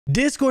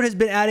Discord has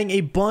been adding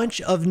a bunch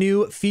of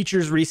new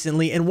features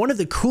recently, and one of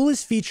the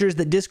coolest features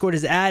that Discord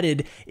has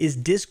added is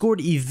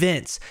Discord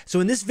events. So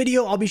in this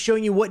video, I'll be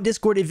showing you what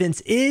Discord events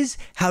is,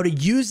 how to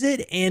use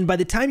it, and by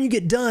the time you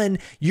get done,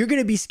 you're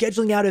going to be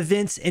scheduling out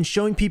events and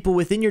showing people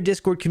within your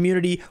Discord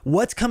community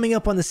what's coming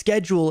up on the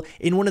schedule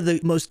in one of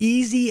the most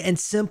easy and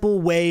simple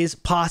ways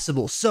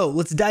possible. So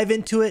let's dive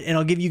into it, and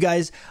I'll give you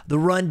guys the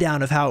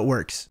rundown of how it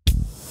works.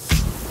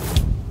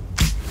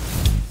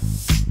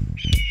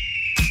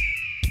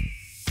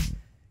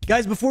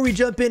 Guys, before we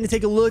jump in and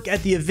take a look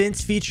at the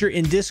events feature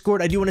in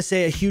Discord, I do want to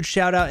say a huge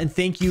shout out and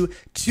thank you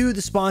to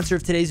the sponsor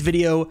of today's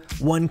video,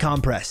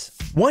 OneCompress.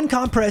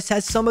 OneCompress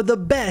has some of the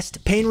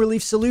best pain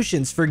relief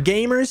solutions for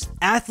gamers,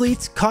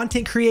 athletes,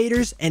 content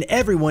creators, and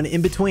everyone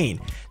in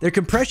between. Their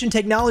compression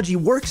technology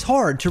works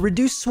hard to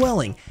reduce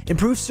swelling,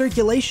 improve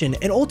circulation,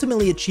 and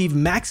ultimately achieve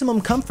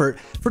maximum comfort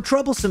for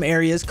troublesome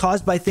areas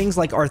caused by things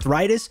like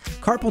arthritis,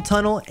 carpal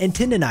tunnel, and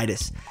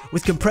tendonitis.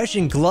 With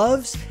compression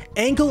gloves,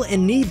 ankle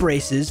and knee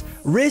braces,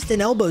 wrist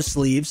and elbow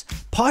sleeves,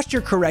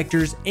 posture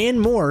correctors, and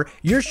more,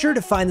 you're sure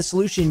to find the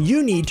solution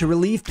you need to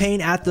relieve pain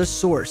at the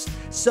source.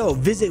 So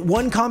visit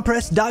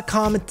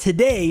onecompress.com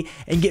today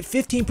and get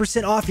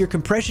 15% off your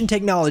compression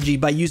technology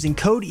by using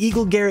code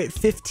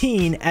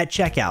EagleGarrett15 at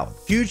checkout.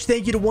 Huge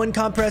thank you to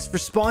OneCompress for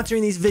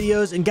sponsoring these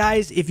videos. And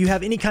guys, if you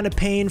have any kind of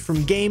pain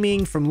from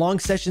gaming, from long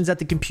sessions at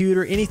the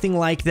computer, anything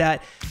like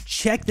that,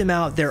 check them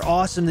out. They're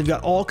awesome. They've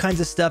got all kinds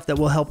of stuff that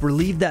will help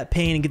relieve that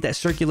pain and get that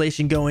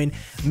circulation going.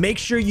 Make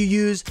sure you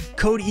use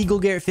code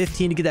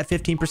EagleGarrett15 to get that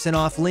 15%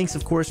 off. Links,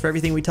 of course, for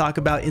everything we talk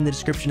about in the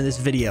description of this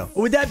video.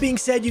 With that being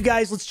said, you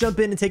guys, let's jump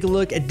in and take a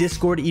look at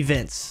Discord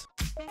events.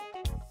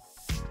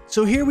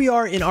 So here we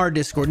are in our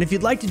Discord, and if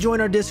you'd like to join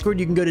our Discord,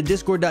 you can go to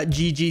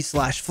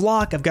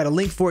discord.gg/flock. I've got a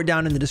link for it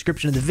down in the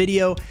description of the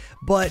video,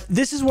 but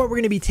this is what we're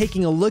going to be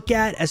taking a look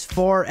at as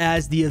far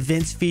as the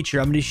events feature.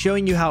 I'm going to be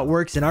showing you how it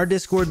works in our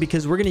Discord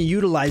because we're going to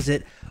utilize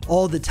it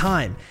all the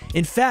time.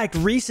 In fact,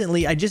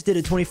 recently I just did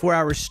a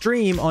 24-hour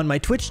stream on my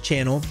Twitch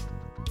channel.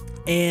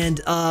 And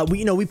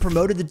we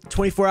promoted the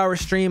 24-hour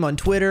stream on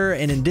Twitter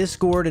and in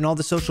Discord and all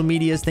the social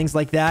medias, things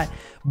like that.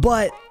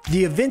 But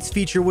the events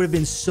feature would have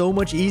been so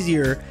much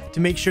easier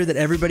to make sure that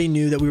everybody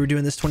knew that we were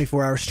doing this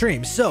 24-hour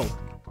stream. So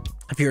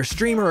if you're a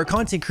streamer or a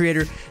content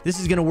creator, this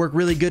is going to work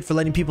really good for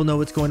letting people know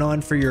what's going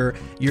on for your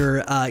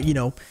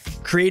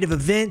creative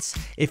events.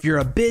 If you're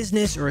a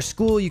business or a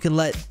school, you can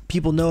let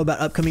people know about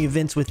upcoming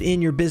events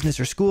within your business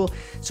or school.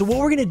 So what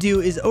we're going to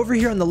do is over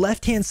here on the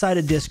left-hand side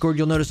of Discord,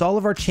 you'll notice all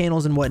of our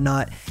channels and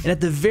whatnot. And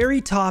at the very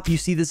top, you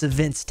see this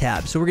events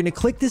tab. So we're going to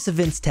click this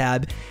events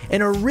tab.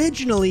 And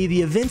originally, the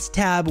events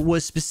tab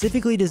was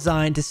specifically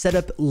designed to set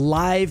up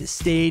live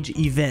stage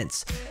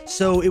events.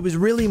 So it was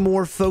really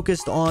more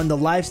focused on the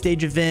live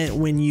stage event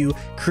when you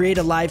create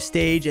a live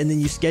stage and then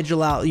you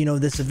schedule out,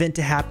 this event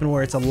to happen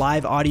where it's a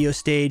live audio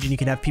stage and you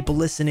can have people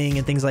listening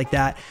and things like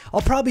that.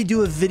 I'll probably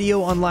do a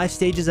video on live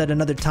stages at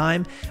another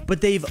time,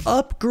 but they've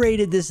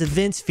upgraded this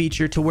events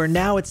feature to where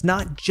now it's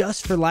not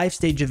just for live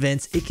stage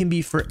events, it can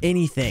be for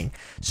anything.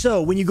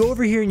 So when you go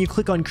over here and you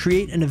click on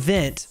create an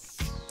event,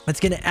 it's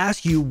going to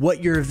ask you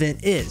what your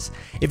event is.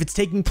 If it's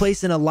taking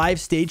place in a live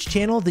stage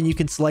channel, then you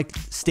can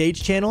select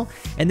stage channel.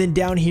 And then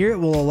down here, it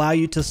will allow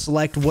you to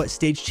select what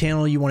stage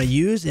channel you want to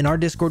use. In our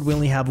Discord, we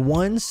only have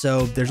one,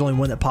 so there's only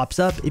one that pops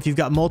up. If you've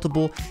got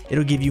multiple,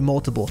 it'll give you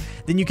multiple.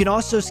 Then you can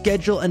also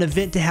schedule an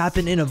event to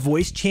happen in a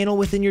voice channel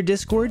within your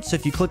Discord. So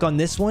if you click on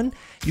this one,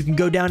 you can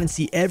go down and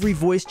see every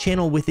voice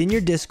channel within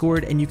your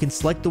Discord, and you can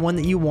select the one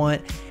that you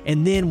want.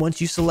 And then once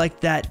you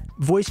select that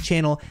voice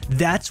channel,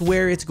 that's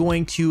where it's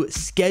going to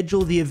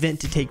schedule the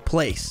event to take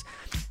place.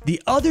 The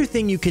other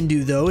thing you can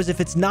do though is if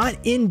it's not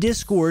in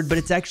Discord but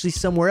it's actually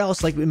somewhere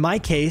else, like in my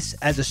case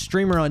as a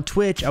streamer on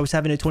Twitch, I was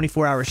having a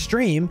 24-hour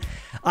stream,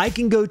 I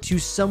can go to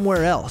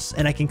somewhere else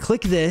and I can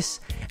click this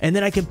and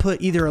then I can put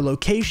either a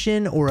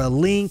location or a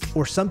link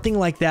or something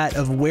like that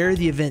of where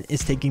the event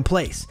is taking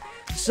place.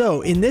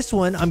 So in this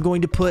one, I'm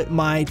going to put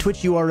my Twitch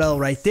URL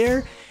right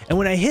there. And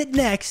when I hit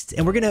next,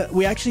 and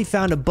we actually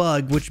found a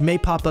bug, which may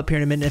pop up here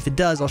in a minute. If it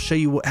does, I'll show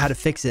you how to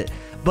fix it.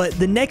 But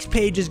the next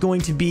page is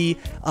going to be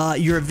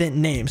your event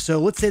name. So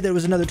let's say there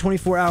was another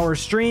 24-hour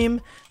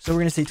stream. So we're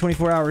going to say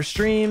 24-hour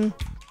stream.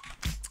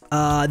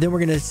 Then we're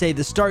going to say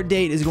the start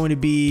date is going to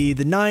be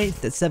the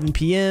 9th at 7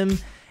 p.m.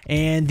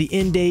 And the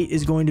end date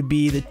is going to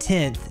be the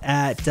 10th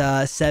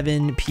at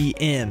 7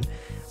 p.m.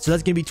 So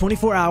that's going to be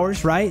 24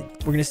 hours, right?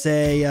 We're going to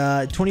say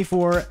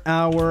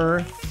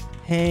 24-hour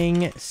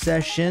hang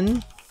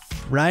session,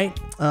 right?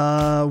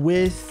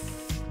 With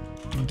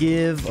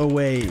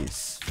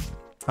giveaways.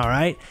 All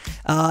right.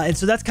 And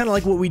so that's kind of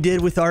like what we did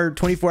with our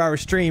 24-hour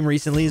stream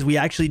recently is we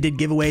actually did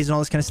giveaways and all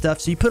this kind of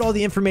stuff. So you put all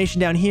the information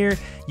down here.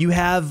 You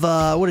have,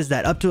 what is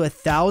that? Up to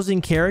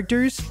 1,000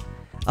 characters.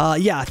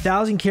 Yeah,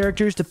 1,000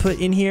 characters to put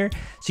in here.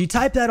 So you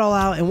type that all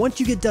out. And once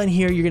you get done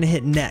here, you're going to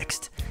hit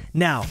next.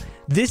 Now,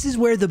 this is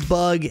where the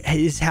bug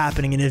is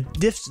happening. And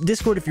if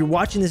Discord, if you're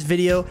watching this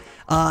video,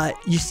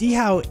 you see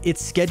how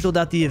it's scheduled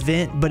out the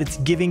event, but it's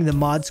giving the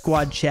mod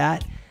squad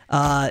chat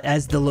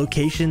as the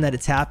location that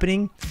it's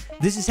happening.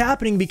 This is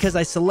happening because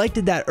I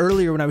selected that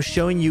earlier when I was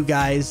showing you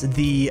guys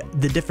the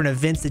different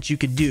events that you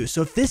could do.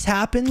 So if this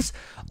happens,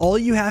 all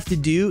you have to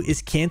do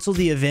is cancel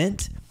the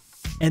event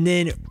and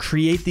then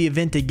create the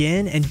event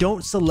again, and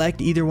don't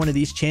select either one of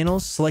these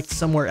channels. Select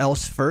somewhere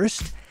else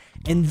first.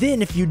 And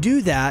then if you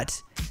do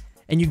that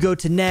and you go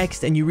to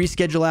next and you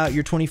reschedule out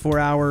your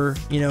 24-hour,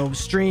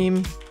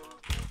 stream,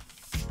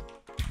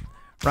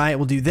 right?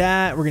 We'll do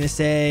that. We're going to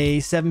say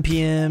 7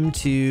 p.m.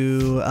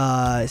 to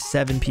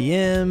 7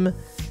 p.m.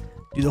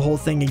 Do the whole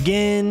thing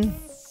again.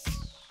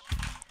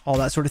 All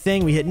that sort of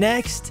thing. We hit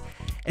next.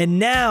 And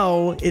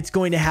now it's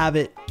going to have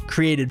it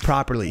created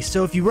properly.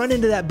 So if you run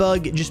into that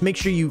bug, just make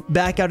sure you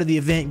back out of the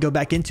event, go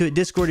back into it.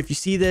 Discord, if you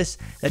see this,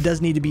 that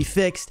does need to be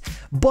fixed.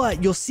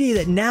 But you'll see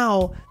that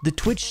now the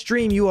Twitch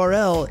stream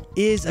URL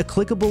is a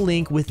clickable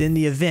link within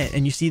the event.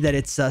 And you see that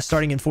it's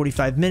starting in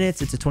 45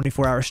 minutes. It's a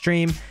 24-hour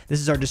stream. This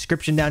is our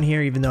description down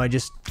here, even though I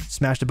just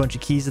smashed a bunch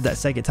of keys at that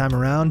second time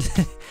around.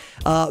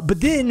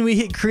 But then we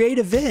hit create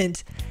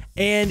event,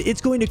 and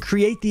it's going to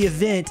create the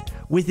event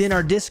within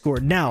our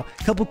Discord. Now,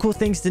 a couple cool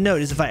things to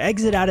note is if I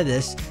exit out of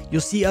this,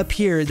 you'll see up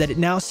here that it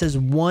now says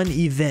one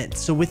event.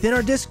 So within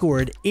our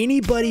Discord,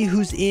 anybody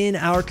who's in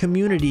our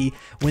community,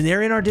 when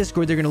they're in our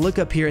Discord, they're going to look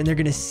up here and they're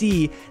going to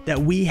see that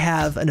we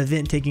have an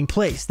event taking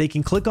place. They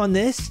can click on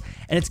this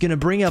and it's going to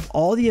bring up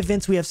all the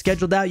events we have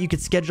scheduled out. You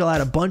could schedule out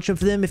a bunch of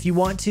them if you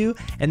want to,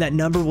 and that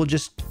number will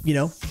just,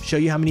 show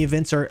you how many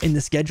events are in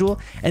the schedule.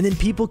 And then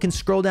people can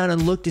scroll down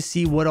and look to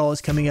see what all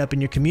is coming up in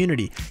your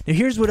community. Now,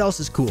 here's what else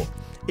is cool.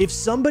 If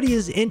somebody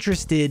is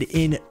interested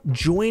in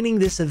joining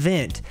this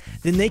event,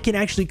 then they can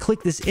actually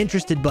click this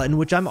interested button,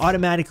 which I'm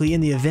automatically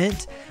in the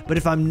event. But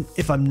if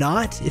I'm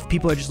not, if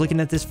people are just looking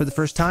at this for the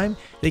first time,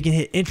 they can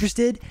hit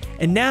interested.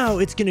 And now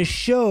it's going to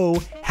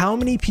show how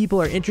many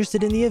people are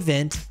interested in the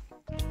event.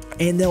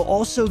 And they'll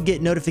also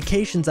get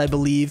notifications, I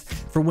believe,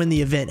 for when the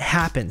event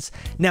happens.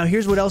 Now,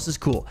 here's what else is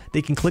cool.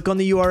 They can click on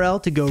the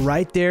URL to go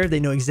right there.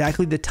 They know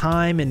exactly the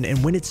time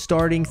and when it's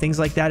starting, things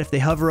like that. If they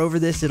hover over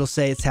this, it'll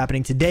say it's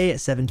happening today at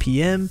 7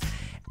 p.m.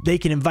 They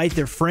can invite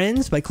their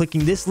friends by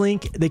clicking this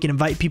link. They can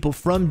invite people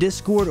from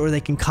Discord, or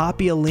they can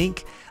copy a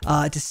link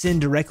to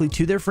send directly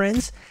to their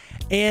friends.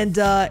 And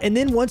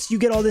then once you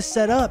get all this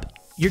set up,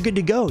 you're good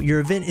to go. Your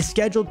event is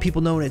scheduled.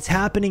 People know when it's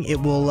happening. It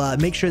will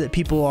make sure that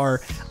people are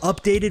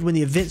updated when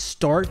the event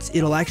starts.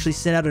 It'll actually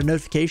send out a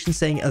notification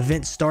saying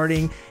event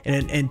starting,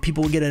 and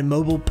people will get a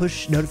mobile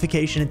push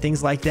notification and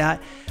things like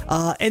that.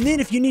 And then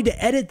if you need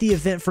to edit the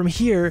event from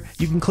here,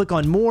 you can click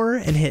on more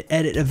and hit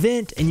edit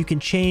event, and you can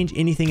change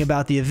anything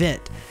about the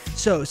event.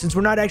 So since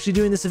we're not actually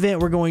doing this event,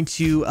 we're going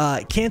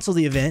to cancel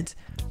the event,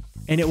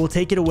 and it will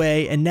take it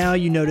away. And now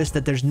you notice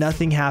that there's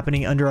nothing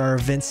happening under our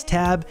events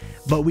tab,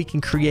 but we can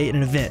create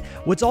an event.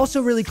 What's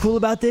also really cool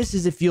about this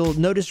is if you'll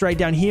notice right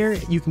down here,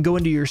 you can go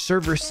into your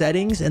server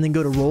settings and then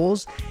go to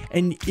roles.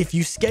 And if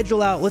you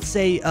schedule out, let's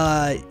say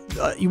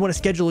you want to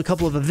schedule a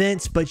couple of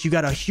events, but you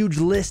got a huge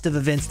list of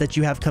events that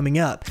you have coming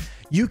up,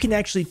 you can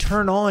actually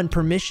turn on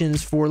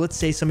permissions for, let's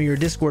say, some of your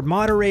Discord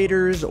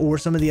moderators or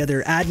some of the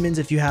other admins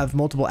if you have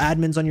multiple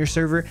admins on your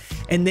server,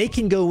 and they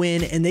can go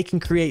in and they can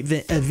create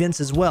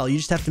events as well. You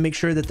just have to make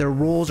sure that their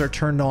roles are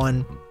turned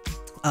on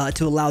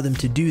to allow them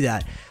to do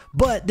that.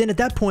 But then at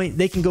that point,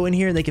 they can go in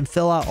here and they can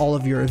fill out all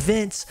of your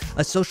events.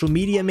 A social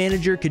media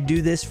manager could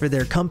do this for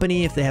their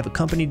company if they have a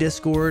company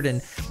Discord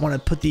and want to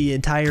put the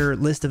entire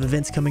list of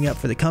events coming up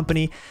for the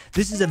company.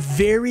 This is a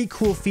very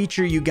cool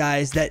feature, you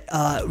guys, that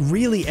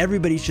really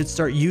everybody should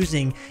start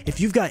using. If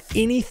you've got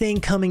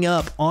anything coming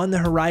up on the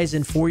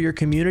horizon for your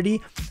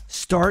community,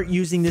 start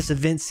using this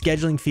event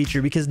scheduling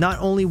feature, because not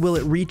only will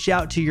it reach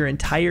out to your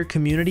entire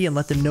community and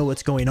let them know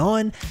what's going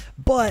on,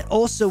 but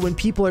also when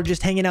people are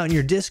just hanging out in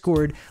your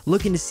Discord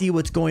looking to see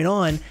what's going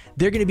on,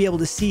 they're going to be able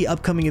to see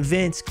upcoming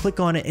events, click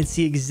on it, and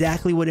see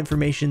exactly what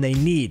information they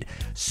need.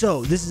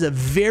 So this is a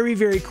very,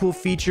 very cool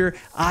feature.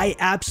 I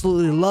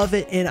absolutely love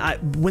it. And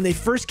when they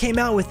first came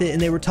out with it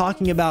and they were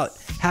talking about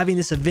having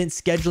this event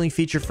scheduling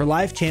feature for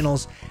live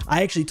channels,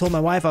 I actually told my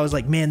wife, I was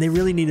like, man, they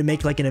really need to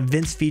make like an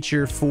events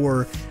feature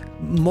for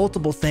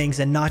multiple things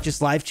and not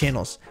just live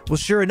channels. Well,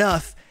 sure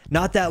enough,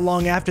 not that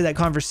long after that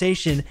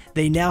conversation,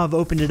 they now have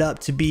opened it up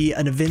to be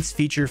an events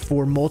feature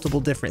for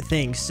multiple different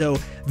things. So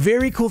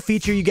very cool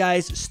feature, you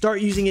guys. Start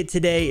using it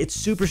today. It's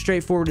super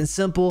straightforward and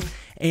simple.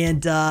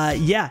 And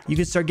yeah, you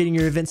can start getting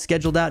your events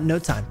scheduled out in no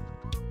time.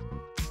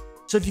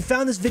 So if you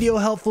found this video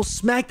helpful,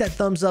 smack that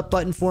thumbs up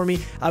button for me.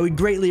 I would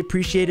greatly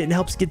appreciate it, and it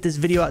helps get this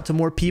video out to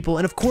more people.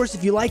 And of course,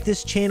 if you like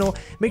this channel,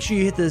 make sure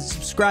you hit the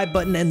subscribe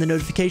button and the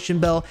notification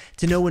bell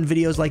to know when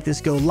videos like this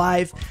go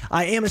live.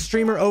 I am a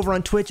streamer over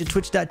on Twitch at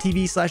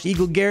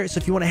twitch.tv/EagleGarrett. So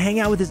if you want to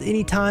hang out with us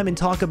anytime and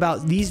talk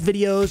about these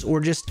videos, or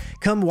just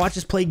come watch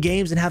us play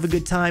games and have a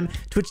good time,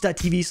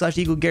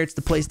 twitch.tv/EagleGarrett's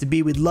the place to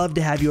be. We'd love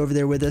to have you over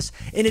there with us.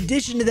 In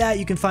addition to that,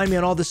 you can find me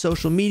on all the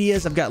social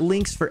medias. I've got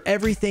links for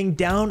everything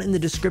down in the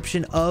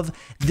description of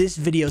this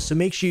video. So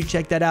make sure you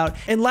check that out.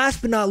 And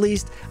last but not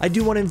least, I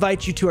do want to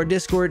invite you to our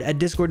Discord at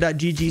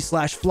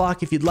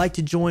discord.gg/flock. If you'd like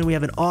to join, we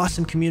have an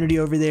awesome community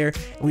over there,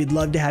 and we'd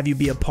love to have you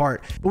be a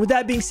part. But with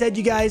that being said,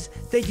 you guys,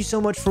 thank you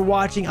so much for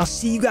watching. I'll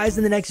see you guys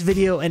in the next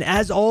video. And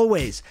as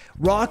always,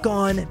 rock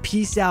on,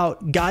 peace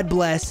out, God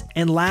bless,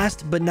 and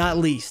last but not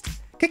least,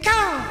 cacao!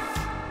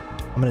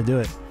 I'm gonna do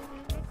it.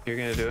 You're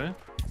gonna do it?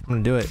 I'm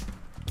gonna do it.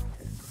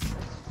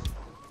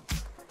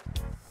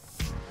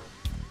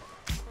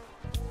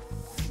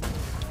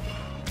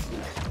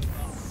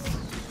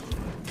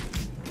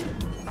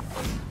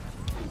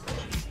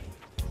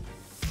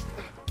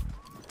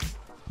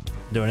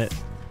 Doing it.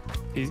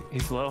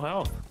 He's low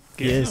health.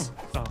 He is. Him.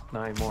 Oh,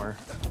 9 more.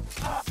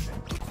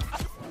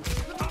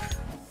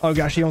 Oh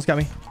gosh, he almost got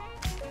me.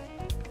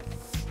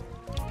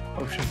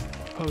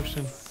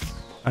 Potion.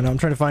 I know, I'm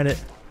trying to find it.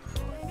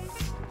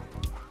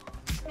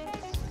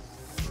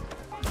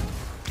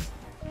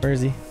 Where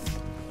is he?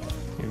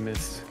 You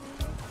missed.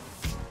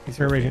 He's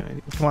Here, right raging. behind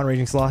you. Come on,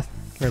 Raging Sloth.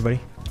 Come here, buddy.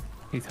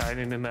 He's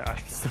hiding in the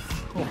ice.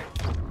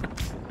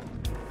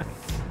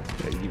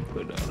 That you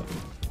put on him.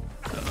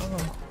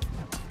 Oh.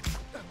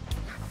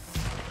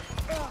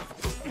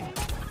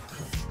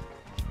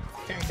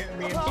 Can't get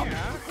me in here.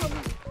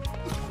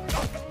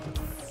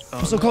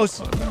 I'm so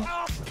close.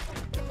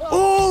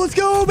 Oh, let's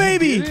go,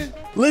 baby.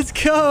 Let's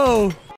go.